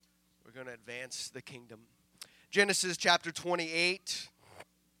We're going to advance the kingdom. Genesis chapter 28,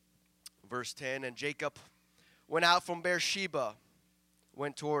 verse 10. And Jacob went out from Beersheba,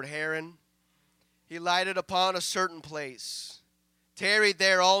 went toward Haran. He lighted upon a certain place, tarried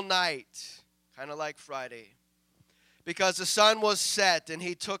there all night, kind of like Friday, because the sun was set, and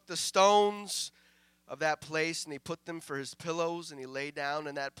he took the stones of that place, and he put them for his pillows, and he lay down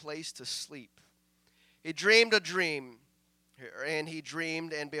in that place to sleep. He dreamed a dream, and he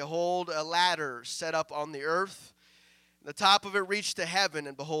dreamed, and behold, a ladder set up on the earth. The top of it reached to heaven,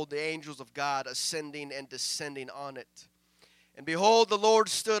 and behold, the angels of God ascending and descending on it. And behold, the Lord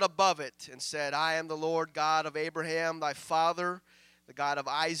stood above it, and said, I am the Lord God of Abraham thy father, the God of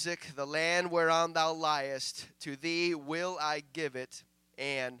Isaac. The land whereon thou liest, to thee will I give it,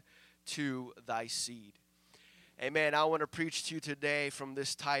 and to thy seed. Amen. I want to preach to you today from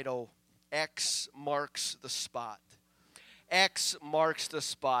this title, X marks the spot. X marks the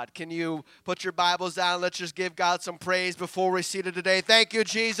spot. Can you put your Bibles down? Let's just give God some praise before we see it today. Thank you,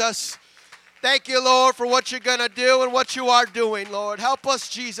 Jesus. Thank you, Lord, for what you're going to do and what you are doing, Lord. Help us,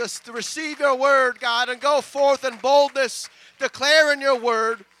 Jesus, to receive your word, God, and go forth in boldness, declaring your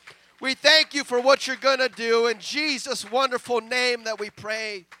word. We thank you for what you're going to do. In Jesus' wonderful name that we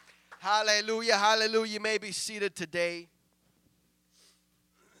pray. Hallelujah, hallelujah. You may be seated today.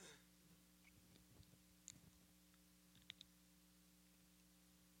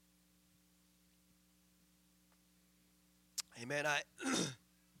 Amen.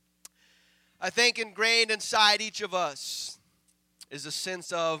 I think ingrained inside each of us is a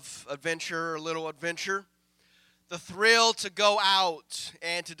sense of adventure, a little adventure. The thrill to go out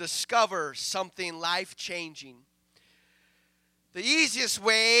and to discover something life-changing. The easiest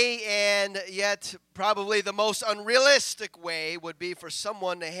way, and yet probably the most unrealistic way, would be for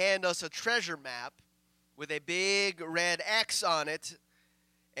someone to hand us a treasure map with a big red X on it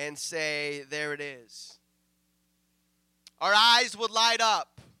and say, there it is. Our eyes would light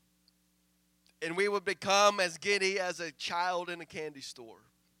up, and we would become as giddy as a child in a candy store,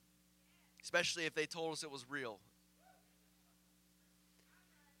 especially if they told us it was real.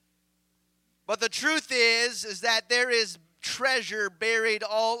 But the truth is that there is treasure buried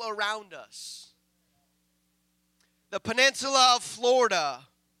all around us. The peninsula of Florida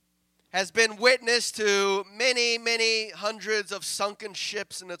has been witness to many, many hundreds of sunken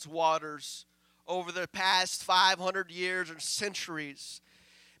ships in its waters over the past 500 years or centuries.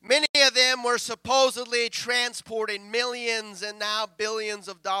 Many of them were supposedly transporting millions and now billions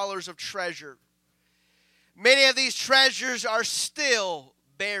of dollars of treasure. Many of these treasures are still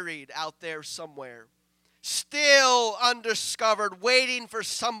buried out there somewhere, still undiscovered, waiting for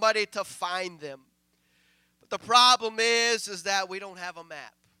somebody to find them. But the problem is that we don't have a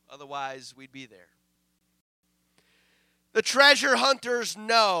map. Otherwise, we'd be there. The treasure hunters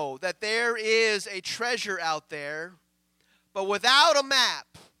know that there is a treasure out there, but without a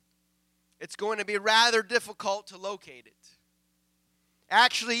map, it's going to be rather difficult to locate it.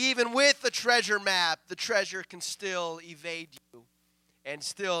 Actually, even with the treasure map, the treasure can still evade you and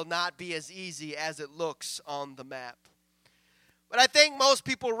still not be as easy as it looks on the map. But I think most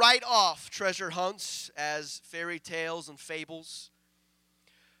people write off treasure hunts as fairy tales and fables.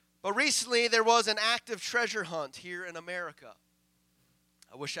 But recently, there was an active treasure hunt here in America.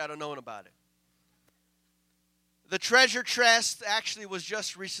 I wish I'd have known about it. The treasure chest actually was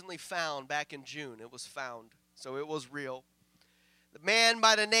just recently found back in June. It was found, so it was real. The man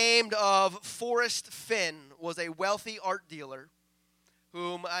by the name of Forrest Finn was a wealthy art dealer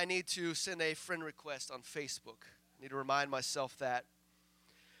whom I need to send a friend request on Facebook. I need to remind myself that.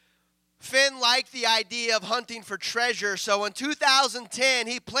 Finn liked the idea of hunting for treasure, so in 2010,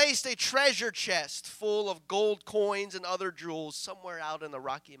 he placed a treasure chest full of gold coins and other jewels somewhere out in the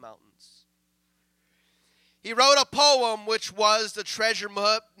Rocky Mountains. He wrote a poem, which was the treasure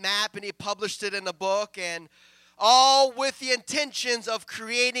map, and he published it in a book, and all with the intentions of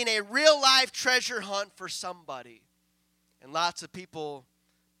creating a real-life treasure hunt for somebody. And lots of people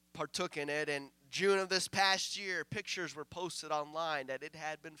partook in it, and June of this past year, pictures were posted online that it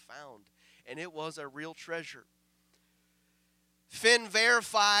had been found, and it was a real treasure. Finn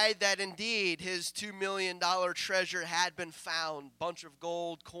verified that indeed his $2 million treasure had been found, bunch of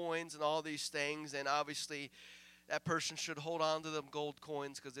gold coins and all these things, and obviously that person should hold on to them gold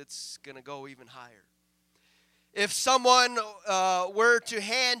coins because it's going to go even higher. If someone were to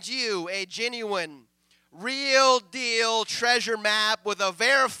hand you a genuine, real deal treasure map with a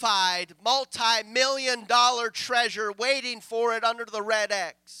verified multi-million-dollar treasure waiting for it under the red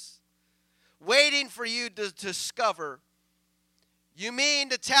X, waiting for you to discover, you mean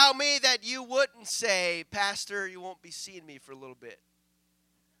to tell me that you wouldn't say, Pastor, you won't be seeing me for a little bit?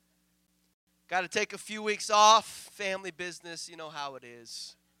 Got to take a few weeks off, family business, you know how it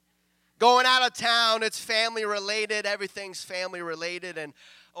is. Going out of town, it's family related, everything's family related,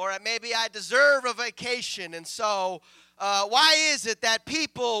 or maybe I deserve a vacation, and so why is it that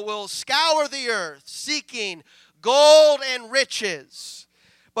people will scour the earth seeking gold and riches,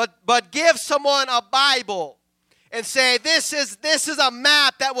 but give someone a Bible and say, this is a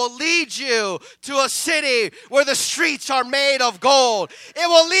map that will lead you to a city where the streets are made of gold. It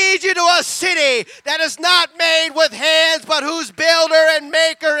will lead you to a city that is not made with hands, but whose builder and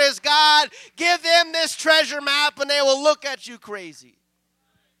maker is God. Give them this treasure map and they will look at you crazy.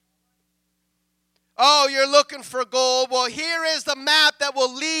 Oh, you're looking for gold. Well, here is the map that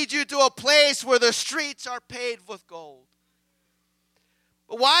will lead you to a place where the streets are paved with gold.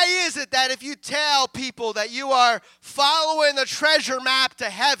 Why is it that if you tell people that you are following the treasure map to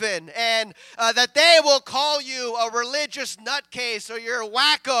heaven and that they will call you a religious nutcase or you're a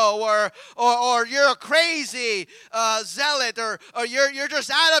wacko or you're a crazy zealot or you're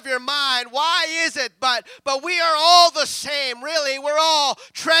just out of your mind? Why is it? But we are all the same, really. We're all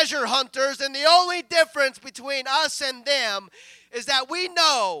treasure hunters, and the only difference between us and them is that we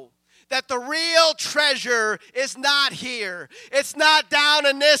know that the real treasure is not here. It's not down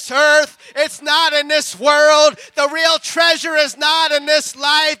in this earth. It's not in this world. The real treasure is not in this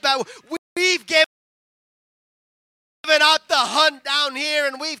life. But we've given up the hunt down here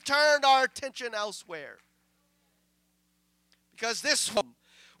and we've turned our attention elsewhere. Because this one,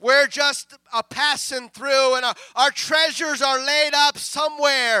 we're just passing through, and our treasures are laid up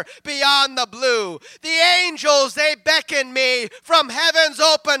somewhere beyond the blue. The angels, they beckon me from heaven's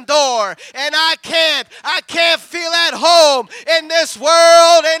open door, and I can't feel at home in this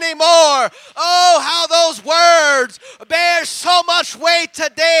world anymore. Oh, how those words bear so much weight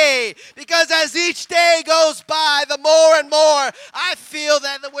today, because as each day goes by, the more and more I feel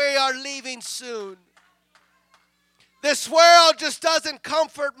that we are leaving soon. This world just doesn't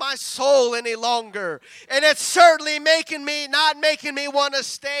comfort my soul any longer. And it's certainly not making me want to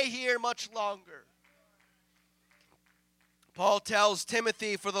stay here much longer. Paul tells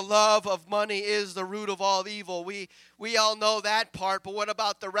Timothy, for the love of money is the root of all evil. We all know that part, but what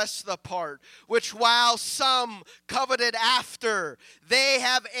about the rest of the part? Which while some coveted after, they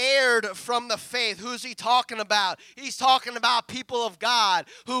have erred from the faith. Who's he talking about? He's talking about people of God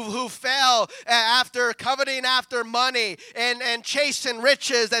who fell after coveting after money and chasing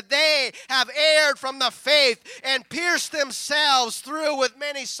riches, that they have erred from the faith and pierced themselves through with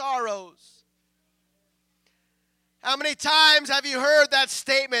many sorrows. How many times have you heard that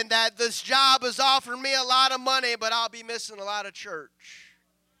statement that this job is offering me a lot of money, but I'll be missing a lot of church?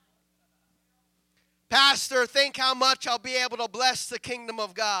 Pastor, think how much I'll be able to bless the kingdom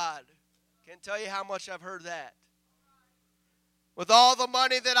of God. Can't tell you how much I've heard that. With all the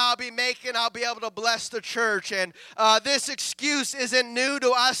money that I'll be making, I'll be able to bless the church. And this excuse isn't new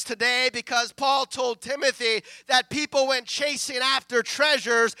to us today, because Paul told Timothy that people went chasing after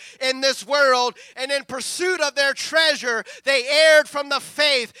treasures in this world, and in pursuit of their treasure, they erred from the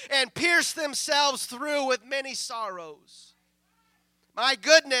faith and pierced themselves through with many sorrows. My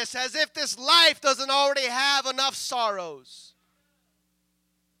goodness, as if this life doesn't already have enough sorrows.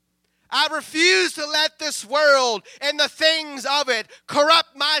 I refuse to let this world and the things of it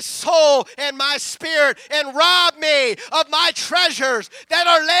corrupt my soul and my spirit and rob me of my treasures that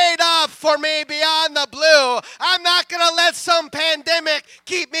are laid up for me beyond the blue. I'm not going to let some pandemic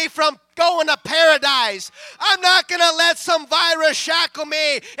keep me from going to paradise. I'm not going to let some virus shackle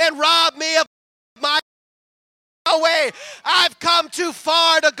me and rob me of my way. I've come too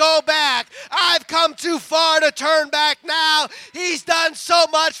far to go back. I've come too far to turn back now. He's done so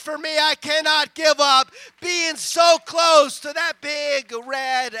much for me, I cannot give up being so close to that big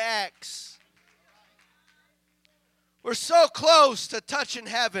red X. We're so close to touching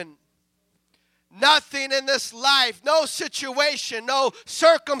heaven. Nothing in this life, no situation, no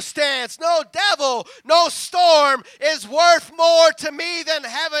circumstance, no devil, no storm is worth more to me than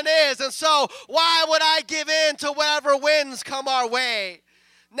heaven is. And so why would I give in to whatever winds come our way?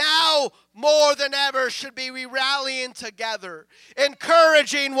 Now more than ever should be we rallying together,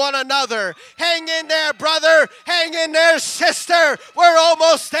 encouraging one another. Hang in there, brother. Hang in there, sister. We're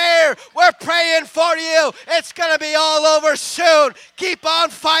almost there. We're praying for you. It's going to be all over soon. Keep on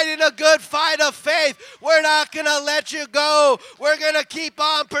fighting a good fight of faith. We're not going to let you go. We're going to keep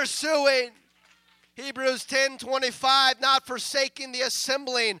on pursuing. Hebrews 10:25, not forsaking the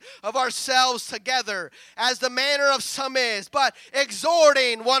assembling of ourselves together, as the manner of some is, but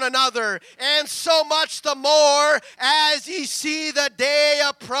exhorting one another, and so much the more as ye see the day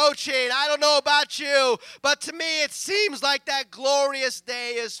approaching. I don't know about you, but to me it seems like that glorious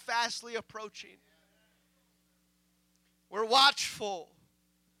day is fastly approaching. We're watchful.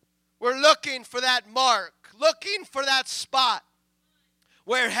 We're looking for that mark, looking for that spot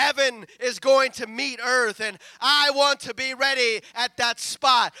where heaven is going to meet earth, and I want to be ready at that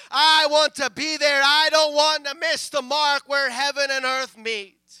spot. I want to be there. I don't want to miss the mark where heaven and earth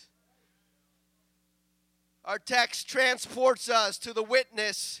meet. Our text transports us to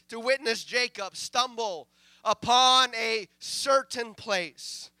witness Jacob stumble upon a certain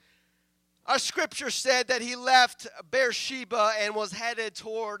place. Our scripture said that he left Beersheba and was headed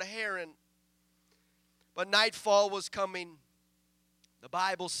toward Haran. But nightfall was coming. The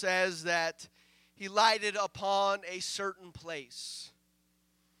Bible says that he lighted upon a certain place.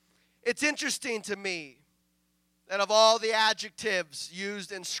 It's interesting to me that of all the adjectives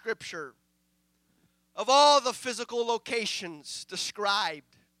used in Scripture, of all the physical locations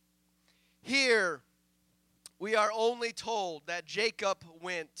described, here we are only told that Jacob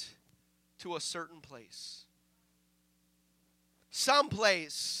went to a certain place.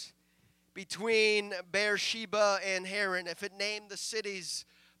 Someplace between Beersheba and Haran. If it named the cities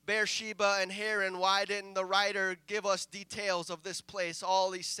Beersheba and Haran, why didn't the writer give us details of this place?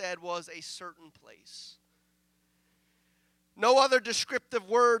 All he said was a certain place. No other descriptive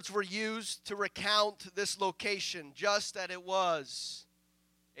words were used to recount this location, just that it was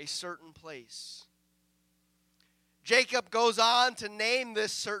a certain place. Jacob goes on to name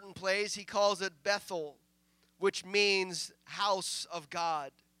this certain place. He calls it Bethel, which means house of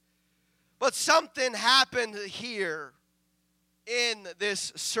God. But something happened here in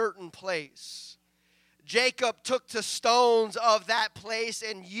this certain place. Jacob took the stones of that place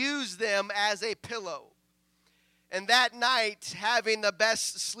and used them as a pillow. And that night, having the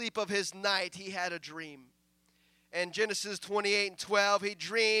best sleep of his night, he had a dream. In Genesis 28:12, he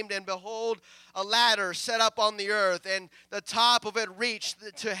dreamed, and behold, a ladder set up on the earth, and the top of it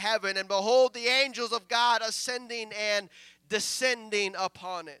reached to heaven. And behold, the angels of God ascending and descending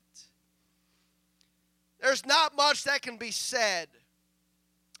upon it. There's not much that can be said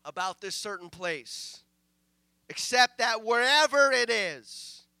about this certain place, except that wherever it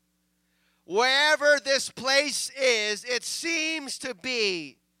is, wherever this place is, it seems to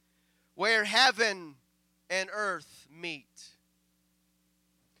be where heaven and earth meet.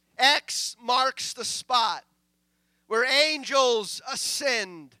 X marks the spot where angels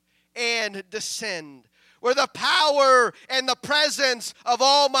ascend and descend, where the power and the presence of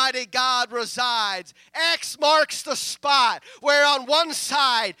Almighty God resides. X marks the spot where on one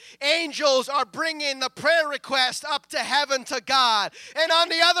side, angels are bringing the prayer request up to heaven to God. And on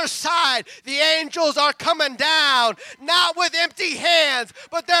the other side, the angels are coming down, not with empty hands,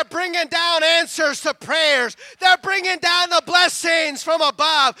 but they're bringing down answers to prayers. They're bringing down the blessings from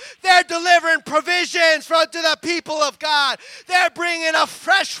above. They're delivering provisions to the people of God. They're bringing a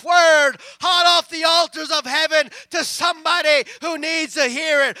fresh word hot off the altars of heaven to somebody who needs to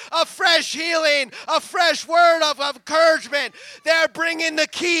hear it. A fresh healing, a fresh word of encouragement. They're bringing the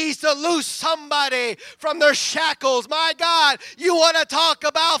keys to loose somebody from their shackles. My God, you want to talk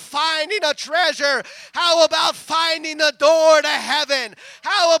about finding a treasure? How about finding the door to heaven?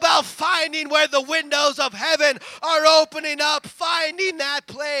 How about finding where the windows of heaven are opening up? Finding that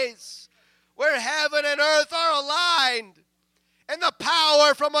place where heaven and earth are aligned, and the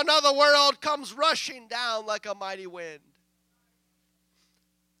power from another world comes rushing down like a mighty wind.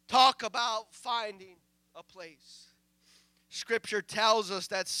 Talk about finding a place. Scripture tells us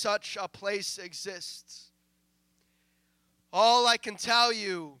that such a place exists. All I can tell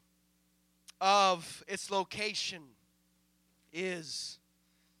you of its location is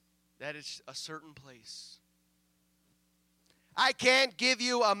that it's a certain place. I can't give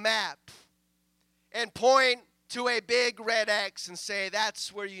you a map and point to a big red X and say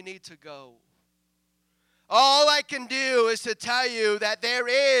that's where you need to go. All I can do is to tell you that there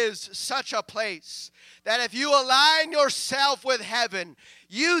is such a place that if you align yourself with heaven,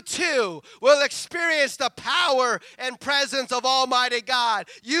 you too will experience the power and presence of Almighty God.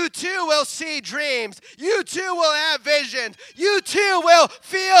 You too will see dreams. You too will have visions. You too will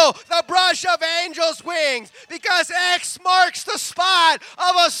feel the brush of angels' wings, because X marks the spot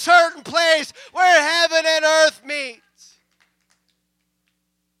of a certain place where heaven and earth meet.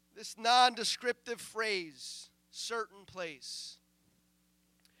 This non-descriptive phrase, certain place,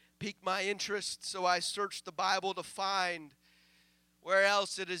 piqued my interest, so I searched the Bible to find where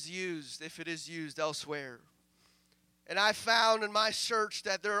else it is used, if it is used elsewhere. And I found in my search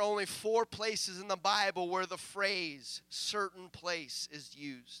that there are only 4 places in the Bible where the phrase certain place is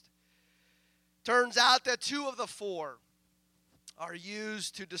used. Turns out that 2 of the 4 are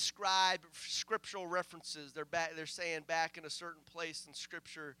used to describe scriptural references. They're saying back in a certain place in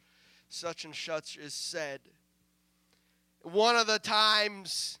Scripture, such and such is said. One of the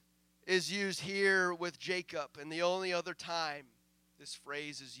times is used here with Jacob, and the only other time this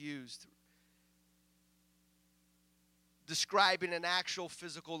phrase is used describing an actual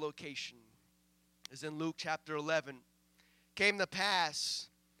physical location is in Luke chapter 11. Came to pass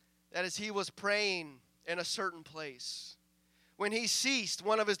that as he was praying in a certain place, when he ceased,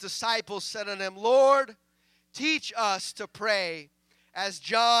 one of his disciples said unto him, Lord, teach us to pray, as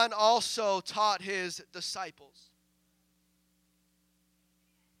John also taught his disciples.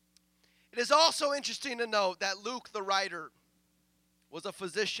 It is also interesting to note that Luke, the writer, was a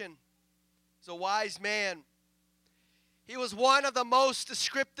physician. He's a wise man. He was one of the most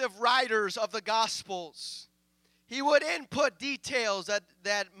descriptive writers of the Gospels. He would input details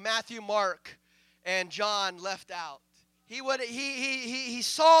that Matthew, Mark, and John left out. He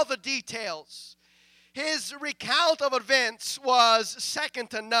saw the details. His recount of events was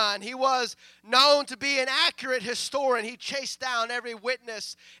second to none. He was known to be an accurate historian. He chased down every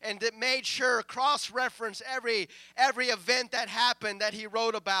witness and made sure, cross-reference every event that happened that he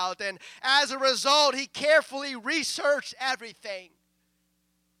wrote about. And as a result, he carefully researched everything.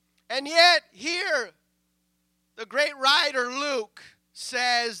 And yet, here, the great writer Luke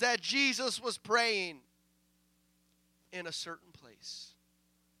says that Jesus was praying in a certain place.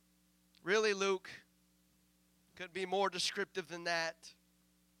 Really, Luke? Could be more descriptive than that.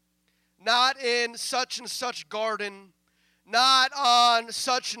 Not in such and such garden, not on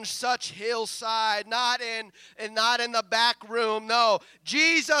such and such hillside, not in the back room. No,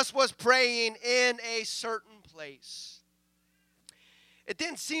 Jesus was praying in a certain place. It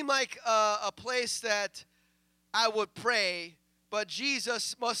didn't seem like a place that I would pray, but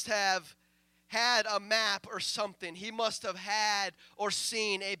Jesus must have had a map or something. He must have had or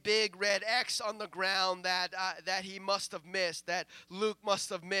seen a big red X on the ground that he must have missed, that Luke must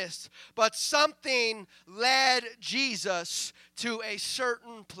have missed. But something led Jesus to a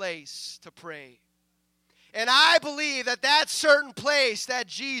certain place to pray. And I believe that certain place that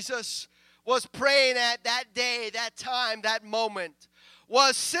Jesus was praying at that day, that time, that moment,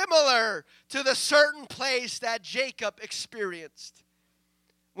 was similar to the certain place that Jacob experienced.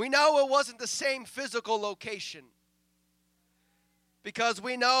 We know it wasn't the same physical location, because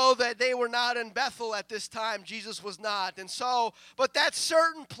we know that they were not in Bethel at this time. Jesus was not. And so, but that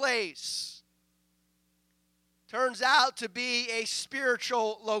certain place turns out to be a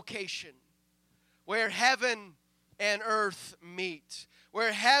spiritual location where heaven and earth meet,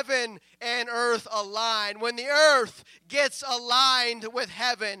 where heaven and earth align. When the earth gets aligned with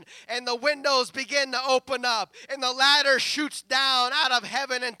heaven and the windows begin to open up and the ladder shoots down out of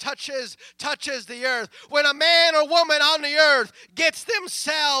heaven and touches the earth. When a man or woman on the earth gets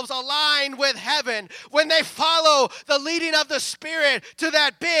themselves aligned with heaven, when they follow the leading of the Spirit to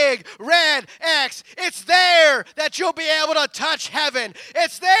that big red X, it's there that you'll be able to touch heaven.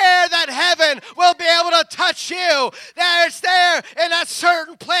 It's there that heaven will be able to touch you. That it's there in that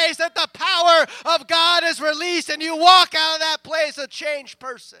certain place that the power of God is released and you walk out of that place a changed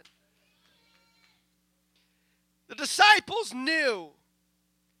person. The disciples knew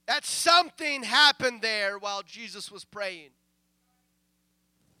that something happened there while Jesus was praying.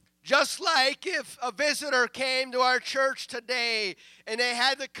 Just like if a visitor came to our church today and they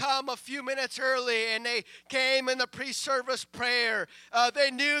had to come a few minutes early and they came in the pre-service prayer,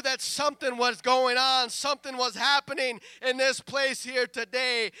 they knew that something was going on, something was happening in this place here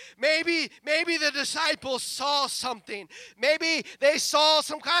today. Maybe the disciples saw something. Maybe they saw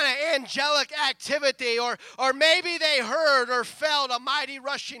some kind of angelic activity, or maybe they heard or felt a mighty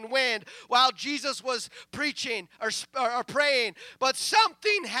rushing wind while Jesus was preaching or praying. But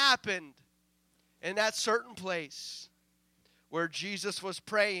something happened in that certain place where Jesus was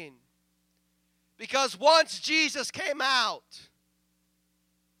praying. Because once Jesus came out,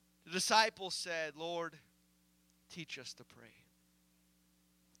 the disciples said, Lord, teach us to pray.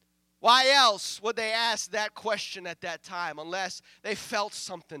 Why else would they ask that question at that time unless they felt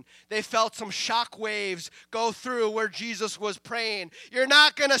something? They felt some shock waves go through where Jesus was praying. You're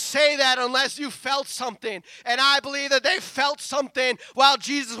not going to say that unless you felt something. And I believe that they felt something while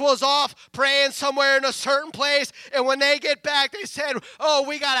Jesus was off praying somewhere in a certain place. And when they get back, they said, oh,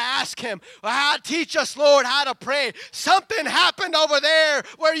 we got to ask him. Teach us, Lord, how to pray. Something happened over there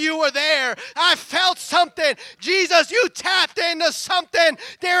where you were there. I felt something. Jesus, you tapped into something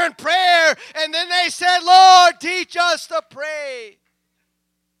there in prayer. And then they said, Lord, teach us to pray.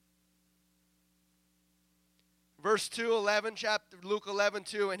 Verse 2, Luke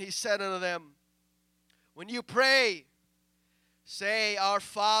 11:2, and he said unto them, when you pray, say, Our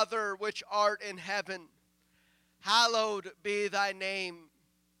Father which art in heaven, hallowed be thy name.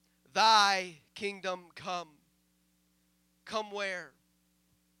 Thy kingdom come. Come where?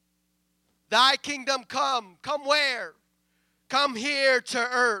 Thy kingdom come. Come where? Come here to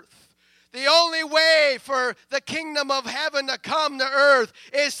earth. The only way for the kingdom of heaven to come to earth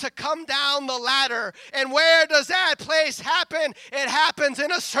is to come down the ladder. And where does that place happen? It happens in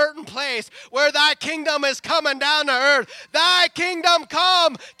a certain place where thy kingdom is coming down to earth. Thy kingdom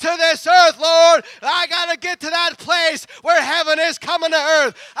come to this earth, Lord. I got to get to that place where heaven is coming to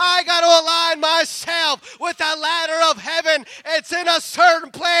earth. I got to align myself with the ladder of heaven. It's in a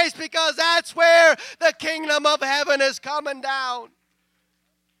certain place because that's where the kingdom of heaven is coming down.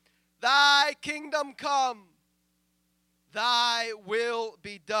 Thy kingdom come, thy will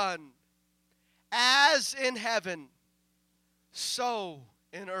be done, as in heaven, so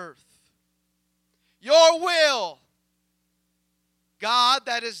in earth. Your will, God,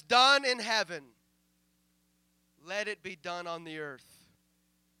 that is done in heaven, let it be done on the earth.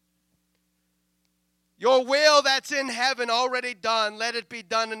 Your will that's in heaven already done, let it be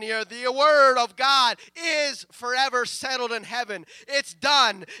done in the earth. The word of God is forever settled in heaven. It's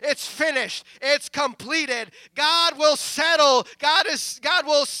done. It's finished. It's completed. God will settle. God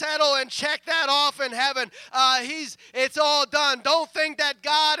will settle and check that off in heaven. It's all done. Don't think that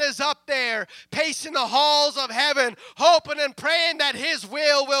God is up there pacing the halls of heaven, hoping and praying that his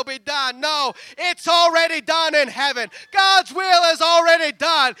will be done. No, it's already done in heaven. God's will is already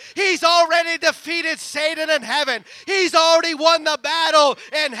done. He's already defeated Satan in heaven. He's already won the battle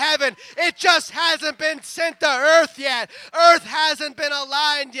in heaven. It just hasn't been sent to earth yet. Earth hasn't been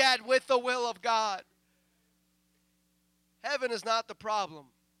aligned yet with the will of God. Heaven is not the problem.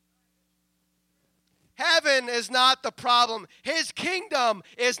 Heaven is not the problem. His kingdom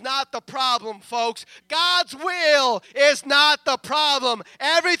is not the problem, folks. God's will is not the problem.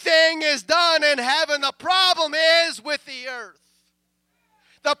 Everything is done in heaven. The problem is with the earth.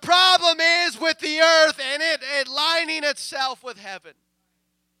 The problem is with the earth and it lining itself with heaven.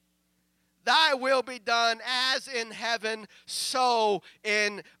 Thy will be done as in heaven, so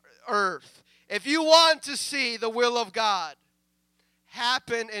in earth. If you want to see the will of God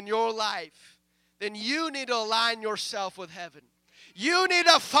happen in your life, then you need to align yourself with heaven. You need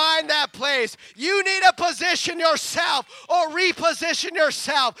to find that place. You need to position yourself or reposition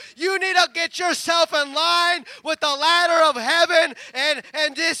yourself. You need to get yourself in line with the ladder of heaven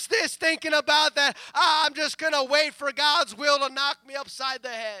and this thinking about that, I'm just going to wait for God's will to knock me upside the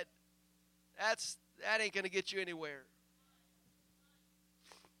head. That ain't going to get you anywhere.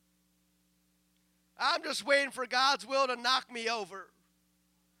 I'm just waiting for God's will to knock me over.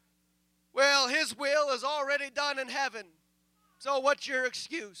 Well, his will is already done in heaven. So what's your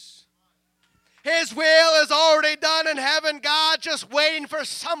excuse? His will is already done in heaven. God just waiting for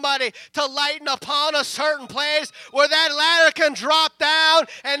somebody to lighten upon a certain place where that ladder can drop down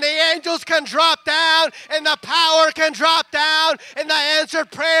and the angels can drop down and the power can drop down and the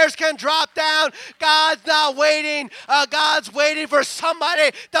answered prayers can drop down. God's not waiting. God's waiting for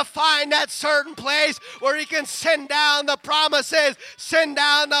somebody to find that certain place where he can send down the promises, send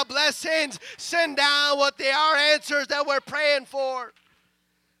down the blessings, send down what they are answers that we're praying for.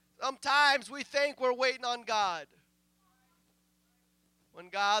 Sometimes we think we're waiting on God when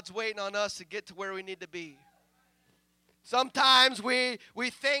God's waiting on us to get to where we need to be. Sometimes we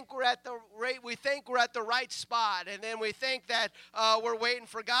think we're at the right spot, and then we think that we're waiting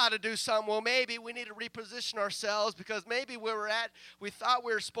for God to do something. Well, maybe we need to reposition ourselves because maybe where we thought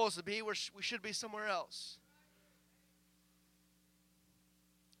we were supposed to be, we should be somewhere else.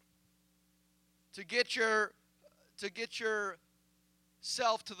 To get your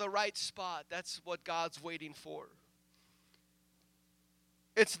self to the right spot. That's what God's waiting for.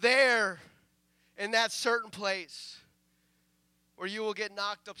 It's there in that certain place where you will get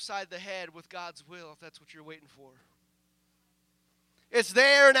knocked upside the head with God's will, if that's what you're waiting for. It's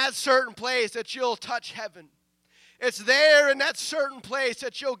there in that certain place that you'll touch heaven. It's there in that certain place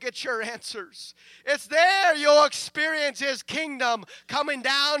that you'll get your answers. It's there you'll experience His kingdom coming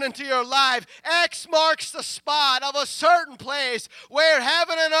down into your life. X marks the spot of a certain place where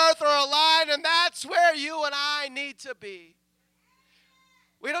heaven and earth are aligned, and that's where you and I need to be.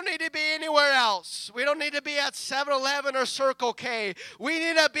 We don't need to be anywhere else. We don't need to be at 7-Eleven or Circle K. We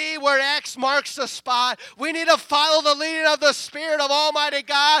need to be where X marks the spot. We need to follow the leading of the Spirit of Almighty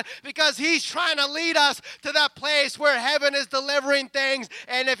God, because He's trying to lead us to that place where heaven is delivering things.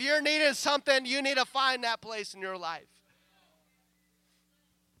 And if you're needing something, you need to find that place in your life.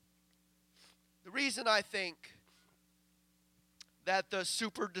 The reason I think that the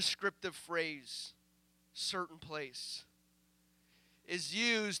super descriptive phrase, certain place, is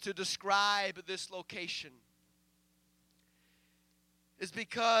used to describe this location is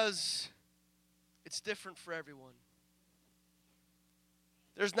because it's different for everyone.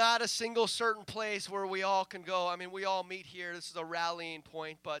 There's not a single certain place where we all can go. I mean, we all meet here. This is a rallying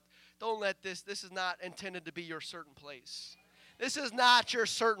point, but don't let this is not intended to be your certain place. This is not your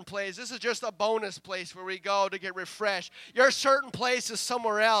certain place. This is just a bonus place where we go to get refreshed. Your certain place is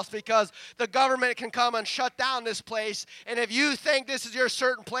somewhere else, because the government can come and shut down this place. And if you think this is your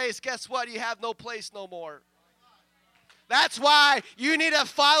certain place, guess what? You have no place no more. That's why you need to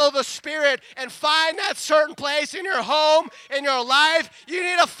follow the Spirit and find that certain place in your home, in your life. You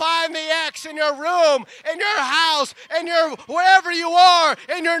need to find the X in your room, in your house, in your wherever you are,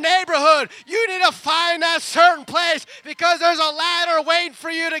 in your neighborhood. You need to find that certain place, because there's a ladder waiting for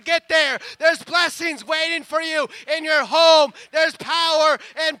you to get there. There's blessings waiting for you in your home. There's power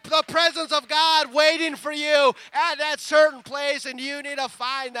and the presence of God waiting for you at that certain place, and you need to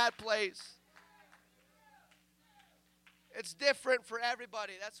find that place. It's different for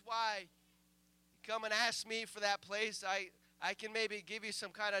everybody. That's why you come and ask me for that place. I can maybe give you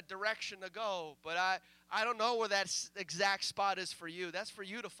some kind of direction to go, but I don't know where that exact spot is for you. That's for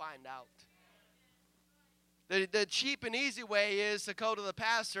you to find out. The cheap and easy way is to go to the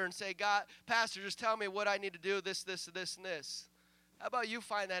pastor and say, God, Pastor, just tell me what I need to do, this, and this. How about you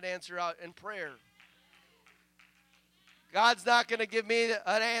find that answer out in prayer? God's not going to give me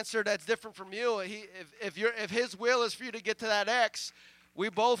an answer that's different from you. If His will is for you to get to that X, we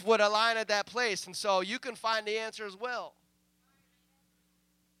both would align at that place. And so you can find the answer as well.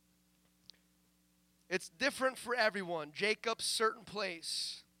 It's different for everyone. Jacob's certain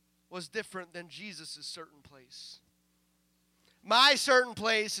place was different than Jesus' certain place. My certain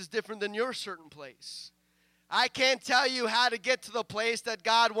place is different than your certain place. I can't tell you how to get to the place that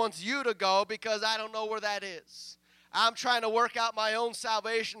God wants you to go, because I don't know where that is. I'm trying to work out my own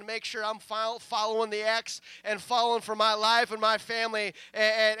salvation to make sure I'm following the X and following for my life and my family,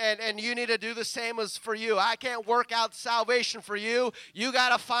 and you need to do the same as for you. I can't work out salvation for you. You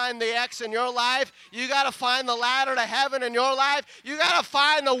got to find the X in your life. You got to find the ladder to heaven in your life. You got to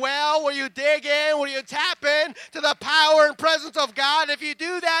find the well where you dig in, where you tap in to the power and presence of God. If you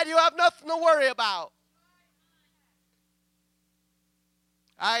do that, you have nothing to worry about.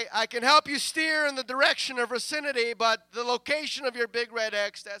 I can help you steer in the direction of vicinity, but the location of your big red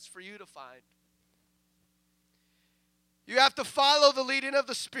X, that's for you to find. You have to follow the leading of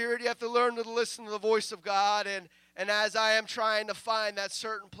the Spirit. You have to learn to listen to the voice of God. And as I am trying to find that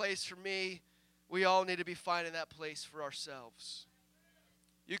certain place for me, we all need to be finding that place for ourselves.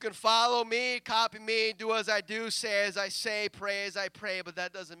 You can follow me, copy me, do as I do, say as I say, pray as I pray, but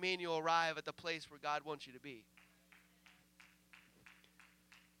that doesn't mean you'll arrive at the place where God wants you to be.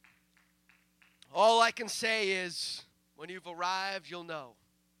 All I can say is, when you've arrived, you'll know.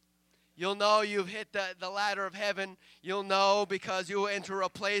 You'll know you've hit the ladder of heaven. You'll know because you enter a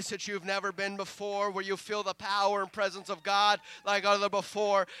place that you've never been before, where you feel the power and presence of God like other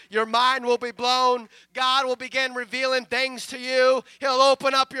before. Your mind will be blown. God will begin revealing things to you. He'll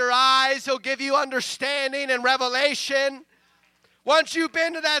open up your eyes. He'll give you understanding and revelation. Once you've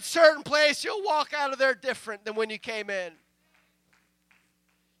been to that certain place, you'll walk out of there different than when you came in.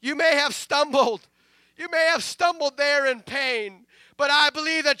 You may have stumbled. You may have stumbled there in pain. But I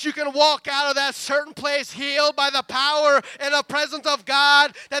believe that you can walk out of that certain place healed by the power and the presence of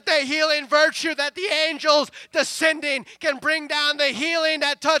God, that the healing virtue, that the angels descending can bring down the healing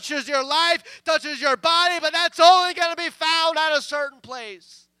that touches your life, touches your body, but that's only going to be found at a certain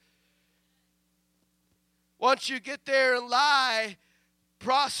place. Once you get there and lie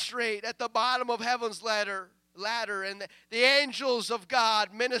prostrate at the bottom of heaven's ladder, and the angels of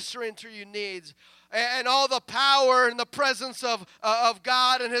God ministering to your needs, and all the power and the presence of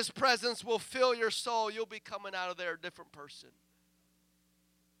God and His presence will fill your soul. You'll be coming out of there a different person.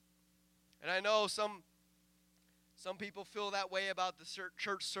 And I know some people feel that way about the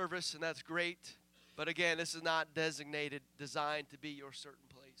church service, and that's great. But again, this is not designed to be your certain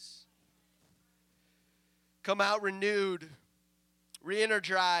place. Come out renewed,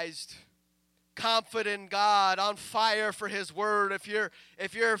 re-energized, confident in God, on fire for His Word. If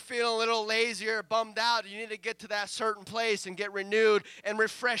you're feeling a little lazy or bummed out, you need to get to that certain place and get renewed and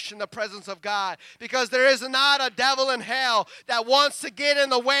refreshed in the presence of God. Because there is not a devil in hell that wants to get in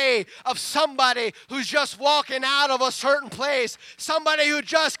the way of somebody who's just walking out of a certain place, somebody who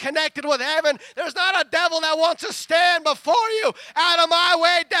just connected with heaven. There's not a devil that wants to stand before you. Out of my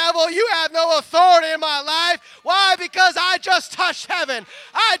way, devil, you have no authority in my life. Why? Because I just touched heaven.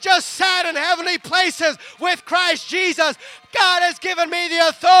 I just sat in heavenly places with Christ Jesus. God has given me the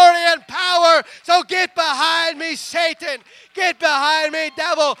authority and power. So get behind me, Satan. Get behind me,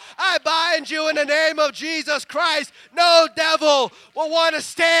 devil. I bind you in the name of Jesus Christ. No devil will want to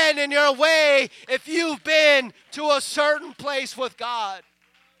stand in your way if you've been to a certain place with God.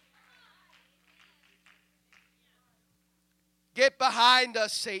 Get behind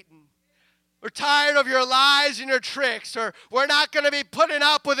us, Satan. We're tired of your lies and your tricks, or we're not going to be putting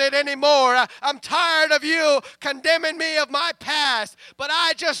up with it anymore. I'm tired of you condemning me of my past, but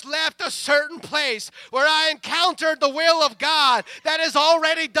I just left a certain place where I encountered the will of God that is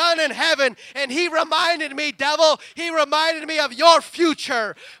already done in heaven, and He reminded me, devil, He reminded me of your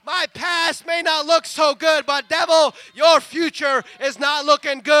future. My past may not look so good, but devil, your future is not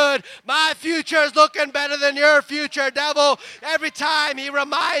looking good. My future is looking better than your future, devil. Every time He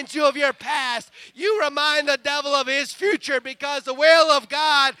reminds you of your past, you remind the devil of his future, because the will of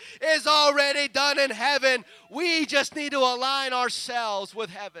God is already done in heaven. We just need to align ourselves with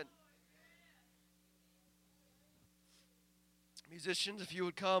heaven. Musicians, if you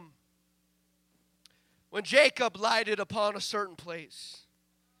would come. When Jacob lighted upon a certain place,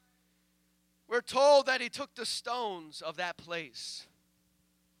 we're told that he took the stones of that place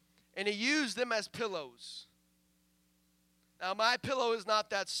and he used them as pillows. Now, my pillow is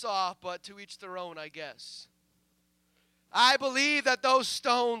not that soft, but to each their own, I guess. I believe that those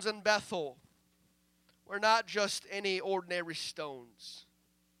stones in Bethel were not just any ordinary stones.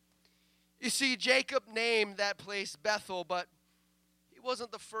 You see, Jacob named that place Bethel, but he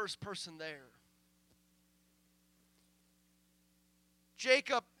wasn't the first person there.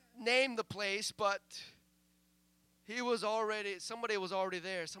 Jacob named the place, but somebody was already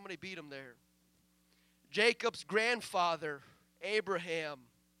there. Somebody beat him there. Jacob's grandfather, Abraham,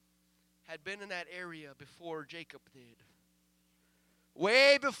 had been in that area before Jacob did.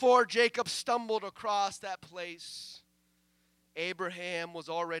 Way before Jacob stumbled across that place, Abraham was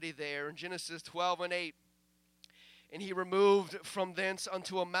already there. In Genesis 12:8, and he removed from thence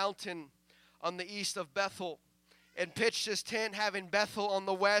unto a mountain on the east of Bethel, and pitched his tent, having Bethel on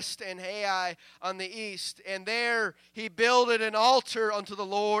the west and Ai on the east. And there he builded an altar unto the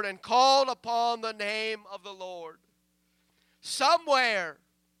Lord, and called upon the name of the Lord. Somewhere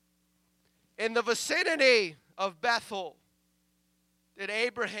in the vicinity of Bethel did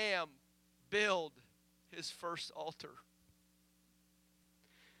Abraham build his first altar.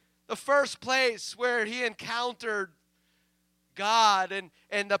 The first place where he encountered God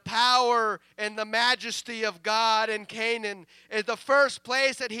and the power and the majesty of God in Canaan is the first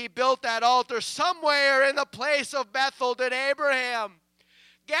place that he built that altar. Somewhere in the place of Bethel did Abraham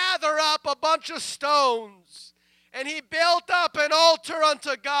gather up a bunch of stones, and he built up an altar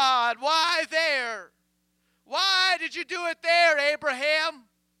unto God. Why there? Why did you do it there, Abraham?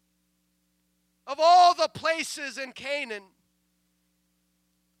 Of all the places in Canaan,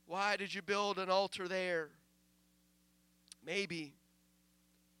 why did you build an altar there? Maybe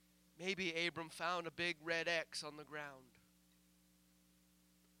Abram found a big red X on the ground.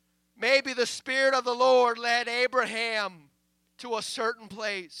 Maybe the Spirit of the Lord led Abraham to a certain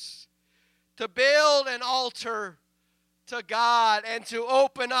place to build an altar to God and to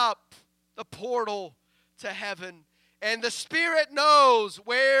open up the portal to heaven. And the Spirit knows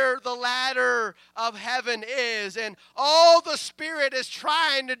where the ladder of heaven is. And all the Spirit is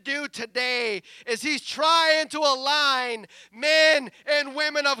trying to do today is He's trying to align men and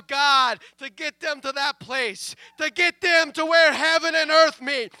women of God to get them to that place, to get them to where heaven and earth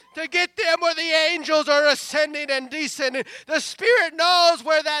meet, to get them where the angels are ascending and descending. The Spirit knows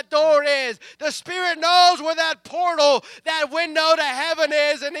where that door is. The Spirit knows where that portal, that window to heaven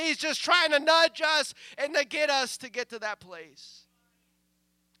is. And He's just trying to nudge us and to get us to get to that place.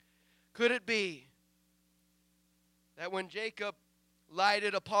 Could it be that when Jacob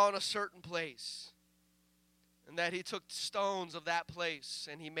lighted upon a certain place and that he took stones of that place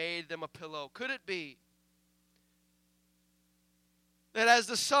and he made them a pillow? Could it be that as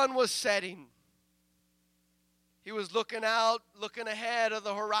the sun was setting He was looking out, looking ahead of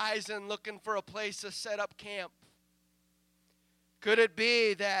the horizon, looking for a place to set up camp. Could it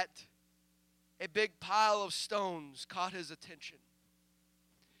be that a big pile of stones caught his attention?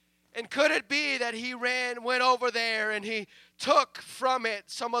 And could it be that he went over there and he took from it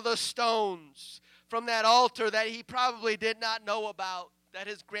some of the stones from that altar that he probably did not know about, that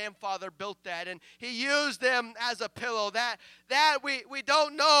his grandfather built that, and he used them as a pillow? That we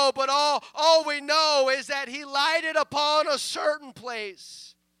don't know, but all we know is that he lighted upon a certain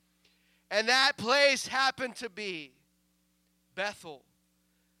place. And that place happened to be Bethel,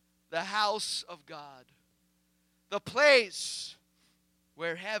 the house of God, the place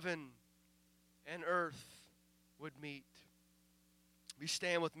where heaven and earth would meet. Will you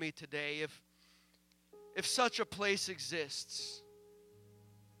stand with me today? If such a place exists,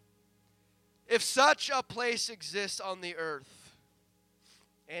 if such a place exists on the earth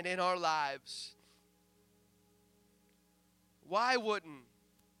and in our lives, why wouldn't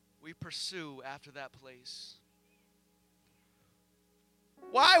we pursue after that place?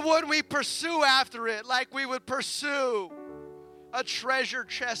 Why wouldn't we pursue after it like we would pursue a treasure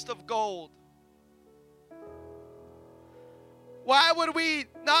chest of gold? Why would we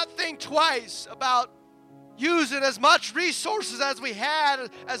not think twice about using as much resources as we had,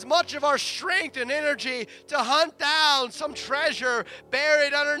 as much of our strength and energy to hunt down some treasure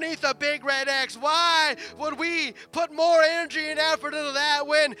buried underneath a big red X? Why would we put more energy and effort into that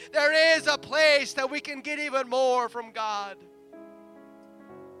when there is a place that we can get even more from God?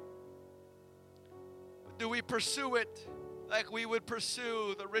 Do we pursue it like we would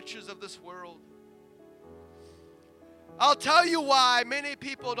pursue the riches of this world? I'll tell you why many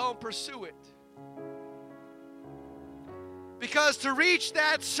people don't pursue it. Because to reach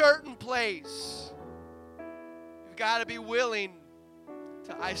that certain place, you've got to be willing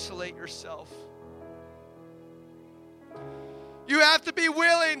to isolate yourself. You have to be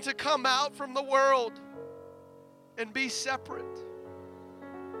willing to come out from the world and be separate,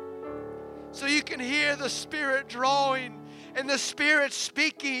 so you can hear the Spirit drawing and the Spirit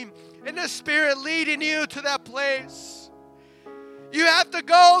speaking and the Spirit leading you to that place. You have to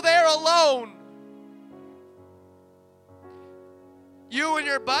go there alone. You and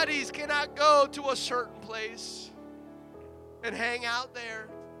your buddies cannot go to a certain place and hang out there.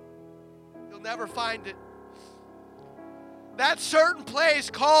 You'll never find it. That certain place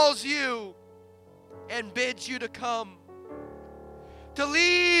calls you and bids you to come. To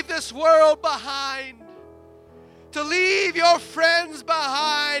leave this world behind. To leave your friends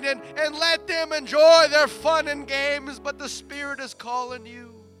behind and let them enjoy their fun and games, but the Spirit is calling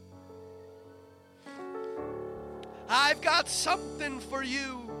you. I've got something for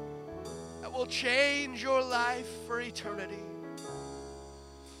you that will change your life for eternity.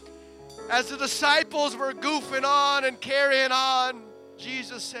 As the disciples were goofing on and carrying on,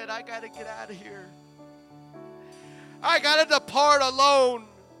 Jesus said, I got to get out of here. I got to depart alone.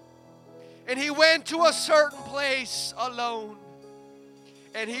 And he went to a certain place alone.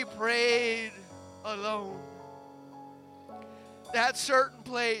 And he prayed alone. That certain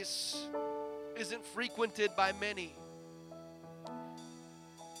place isn't frequented by many,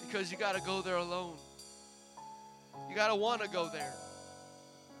 because you got to go there alone. You got to want to go there.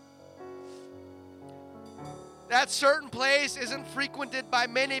 That certain place isn't frequented by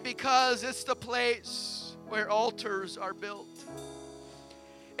many because it's the place where altars are built.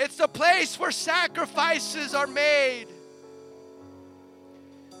 It's the place where sacrifices are made.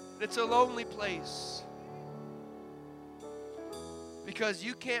 It's a lonely place because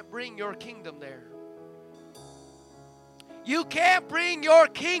you can't bring your kingdom there. You can't bring your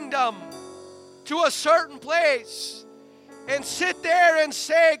kingdom to a certain place and sit there and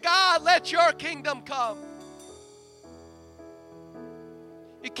say, God, let your kingdom come.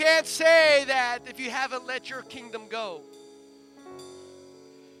 You can't say that if you haven't let your kingdom go.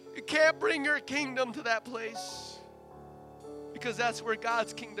 You can't bring your kingdom to that place because that's where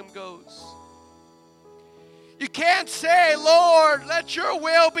God's kingdom goes. You can't say, Lord, let your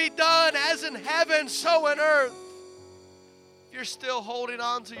will be done as in heaven, so in earth, if you're still holding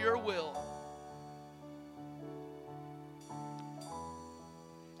on to your will.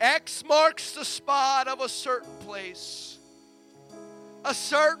 X marks the spot of a certain place, a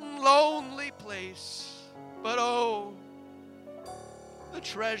certain lonely place, but oh, the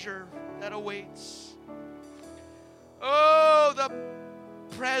treasure that awaits. Oh, the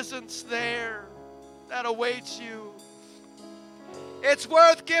presence there that awaits you. It's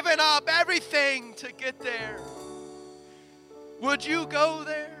worth giving up everything to get there. Would you go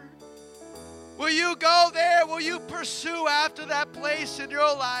there? Will you go there? Will you pursue after that place in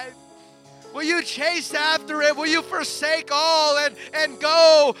your life? Will you chase after it? Will you forsake all and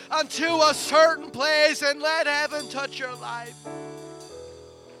go unto a certain place and let heaven touch your life?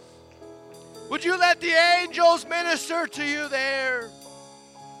 Would you let the angels minister to you there?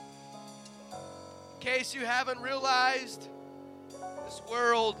 In case you haven't realized, this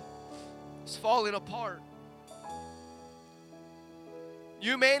world is falling apart.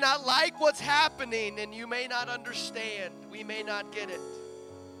 You may not like what's happening and you may not understand. We may not get it.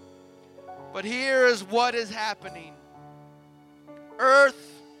 But here is what is happening.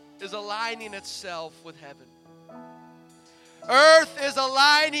 Earth is aligning itself with heaven. Earth is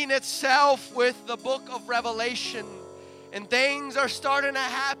aligning itself with the book of Revelation. And things are starting to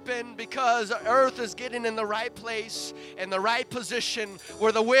happen because earth is getting in the right place, in the right position,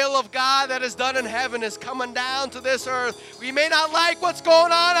 where the will of God that is done in heaven is coming down to this earth. We may not like what's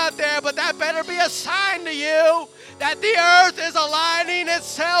going on out there, but that better be a sign to you that the earth is aligning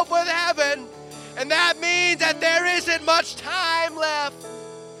itself with heaven. And that means that there isn't much time left.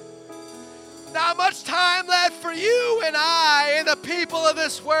 Not much time left for you and I and the people of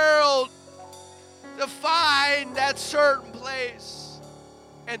this world to find that certain place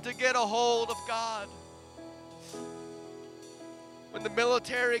and to get a hold of God. When the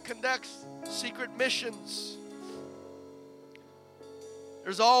military conducts secret missions,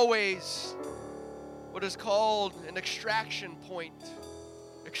 there's always what is called an extraction point,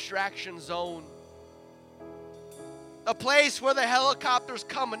 extraction zone. A place where the helicopter's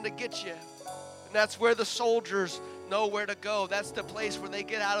coming to get you. And that's where the soldiers know where to go. That's the place where they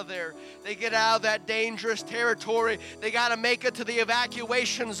get out of there. They get out of that dangerous territory. They got to make it to the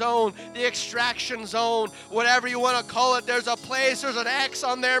evacuation zone, the extraction zone, whatever you want to call it. There's a place, there's an X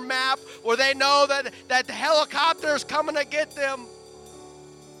on their map where they know that the helicopter is coming to get them.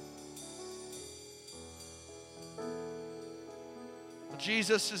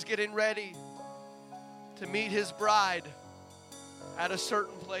 Jesus is getting ready to meet his bride at a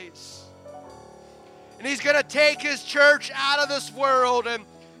certain place. And he's going to take his church out of this world. And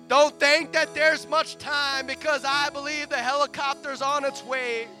don't think that there's much time, because I believe the helicopter's on its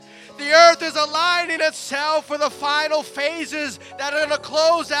way. The earth is aligning itself for the final phases that are going to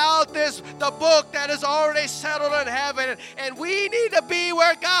close out the book that is already settled in heaven. And we need to be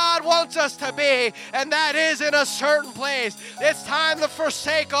where God wants us to be, and that is in a certain place. It's time to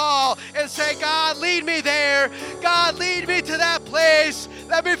forsake all and say, God, lead me there. God, lead me to that place.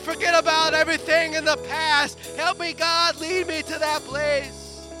 Let me forget about everything in the past. Help me, God, lead me to that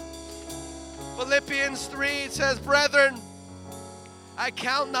place. Philippians 3, it says, brethren, I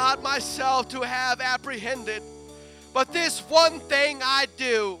count not myself to have apprehended, but this one thing I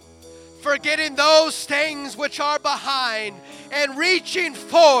do, forgetting those things which are behind, and reaching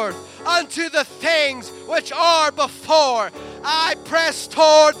forth unto the things which are before. I press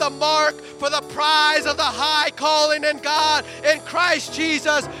toward the mark for the prize of the high calling in God in Christ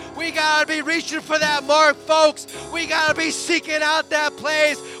Jesus. We got to be reaching for that mark, folks. We got to be seeking out that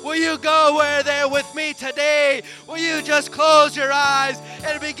place. Will you go there with me today? Will you just close your eyes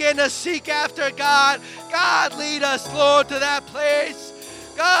and begin to seek after God? God, lead us, Lord, to that place.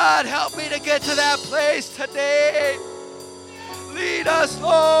 God, help me to get to that place today. Lead us,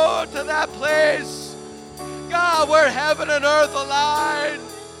 Lord, to that place. God, where heaven and earth align.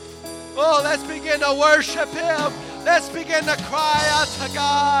 Oh, let's begin to worship him. Let's begin to cry out to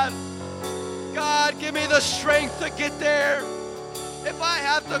God. God, give me the strength to get there. If I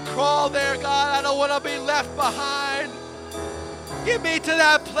have to crawl there, God, I don't want to be left behind. Get me to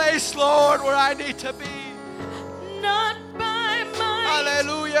that place, Lord, where I need to be. Not by might.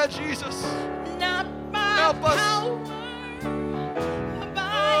 Hallelujah, Jesus. Not by Help us. power.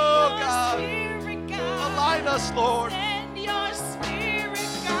 By Oh, your God. Spirit, God. Align us, Lord. Send your Spirit,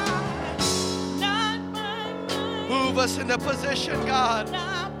 God. Not by might. Move us into position, God,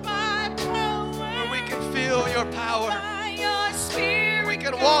 Not by power. where we can feel your power. By your Spirit, We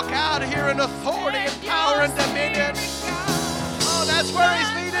can walk out here in authority and power and dominion. Oh, that's where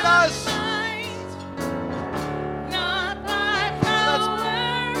he's leading us.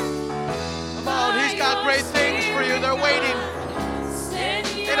 Come on, he's got great things for you. They're waiting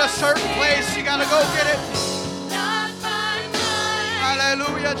in a certain place. You got to go get it.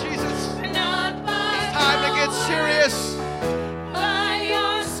 Hallelujah, Jesus. It's time to get serious.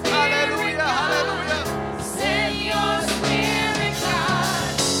 Hallelujah, hallelujah.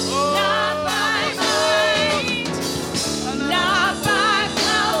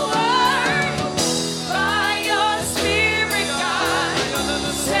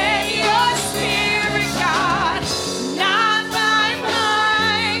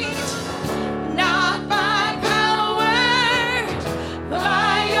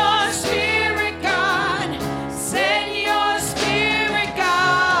 Spirit.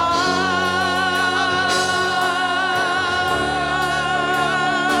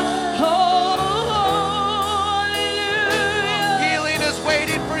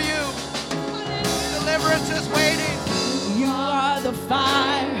 just waiting. You are the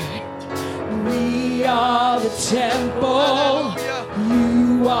fire. We are the temple. Hallelujah.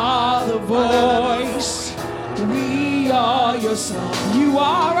 You are the voice. We are your song. You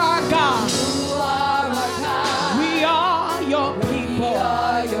are our God. You are our God. We are your people. We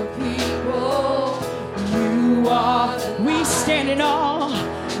are your people. You are. We stand in awe.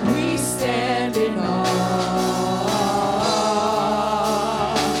 We stand in awe.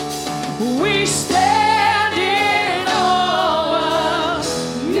 We stand in awe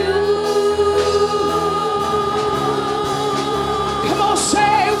of you. Come on,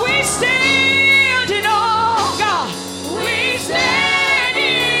 say, we stand in awe, God. We stand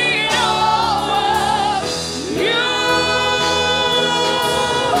in awe of you.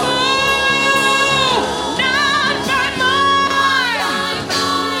 Not by might,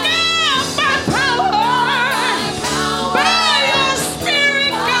 not by power, by your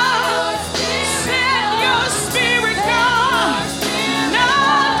Spirit, God. Send your Spirit, God.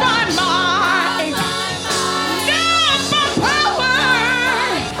 Not by might, not by power,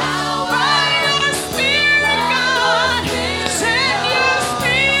 by your Spirit, God. Send your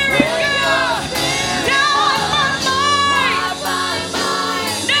Spirit, God. Not by might,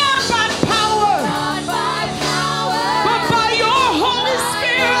 not by power, but by your Holy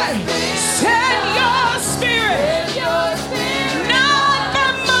Spirit. Send your Spirit. Not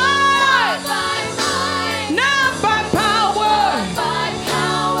by might, not by power,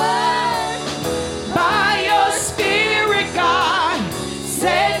 by your Spirit, God.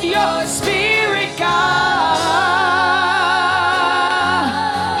 Send your Spirit, God.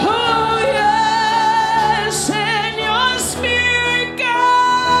 Oh, yes, send your Spirit,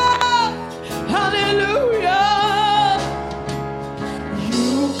 God. Hallelujah.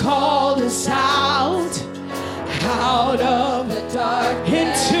 You called us out of The dark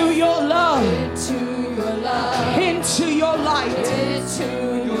into your love, into your love, into your light.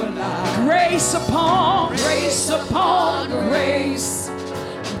 into your light. Grace upon Grace,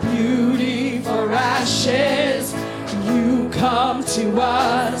 beauty for ashes. You come to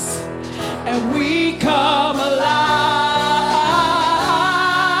us and we come alive.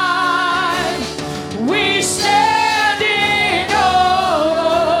 We stand in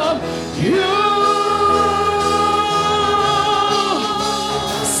awe of you.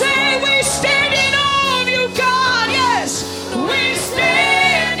 Say, we stand in awe of you, God. Yes, we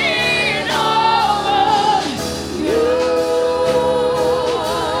stand in awe of you.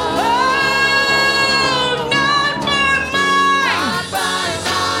 Oh, not by might,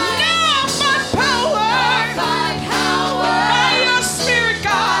 not by power, by your Spirit,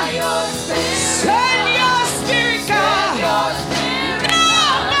 God. Send your Spirit, God.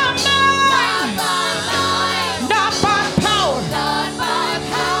 Not by might, not by power,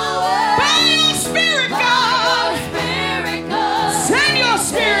 by your Spirit, God. Send your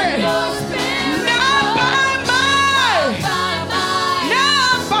Spirit. Not by might,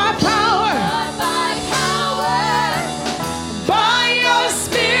 not by power, by your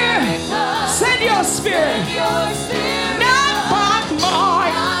Spirit. Send your Spirit. Not by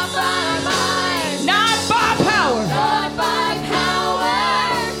might, not by power,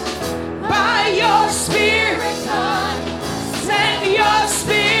 by your Spirit. Send your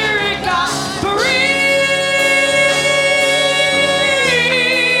Spirit, God. Breathe.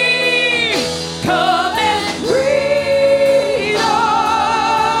 Come and breathe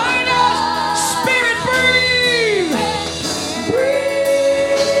on us. Spirit, breathe.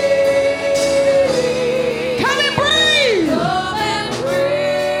 Come and breathe.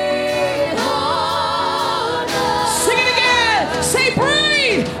 Sing it again. Say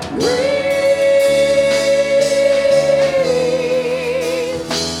breathe.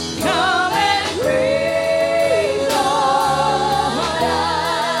 Come and breathe on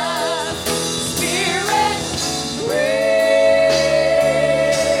us. Spirit,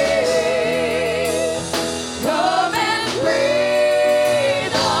 come and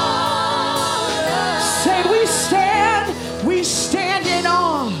breathe on us. Say we stand in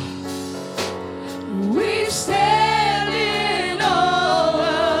awe. We stand in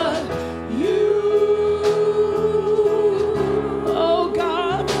awe of you. Oh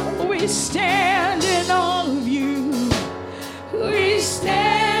God, we stand in awe of you. We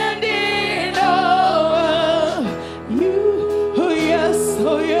stand in awe of you. Oh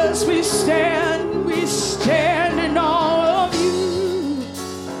yes, we stand in awe of you.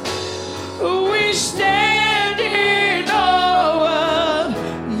 We stand in awe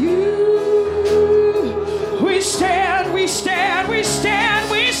of you. We stand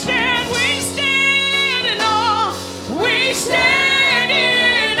in awe. We stand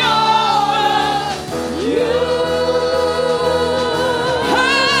in awe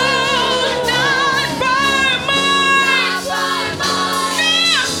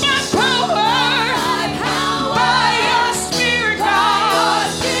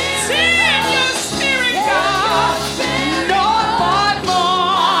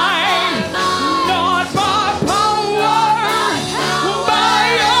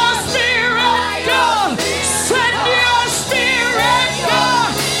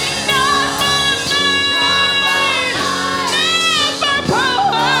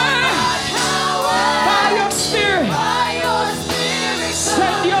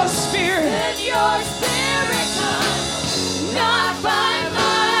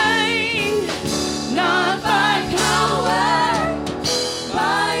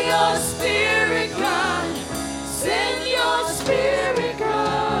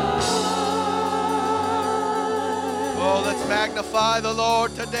Magnify the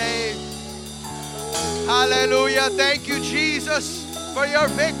Lord today. Hallelujah. Thank you, Jesus, for your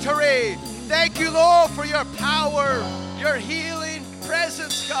victory. Thank you, Lord, for your power, your healing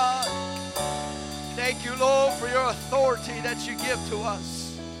presence, God. Thank you, Lord, for your authority that you give to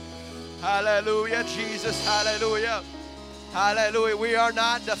us. Hallelujah, Jesus. Hallelujah. Hallelujah. We are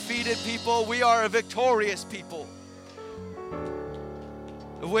not defeated people. We are a victorious people.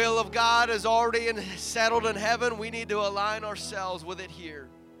 The will of God is already settled in heaven. We need to align ourselves with it here.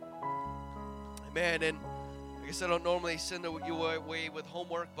 Amen. And I guess I don't normally send you away with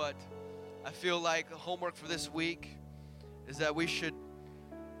homework, but I feel like the homework for this week is that we should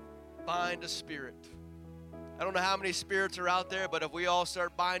bind a spirit. I don't know how many spirits are out there, but if we all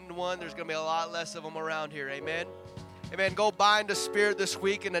start binding one, there's going to be a lot less of them around here. Amen. Amen. Go bind a spirit this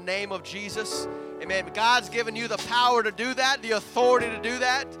week in the name of Jesus. Amen. God's given you the power to do that, the authority to do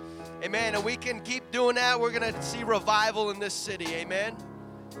that. Amen. And we can keep doing that. We're going to see revival in this city. Amen.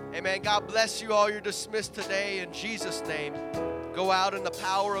 Amen. God bless you all. You're dismissed today in Jesus' name. Go out in the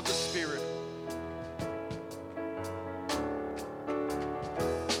power of the Spirit.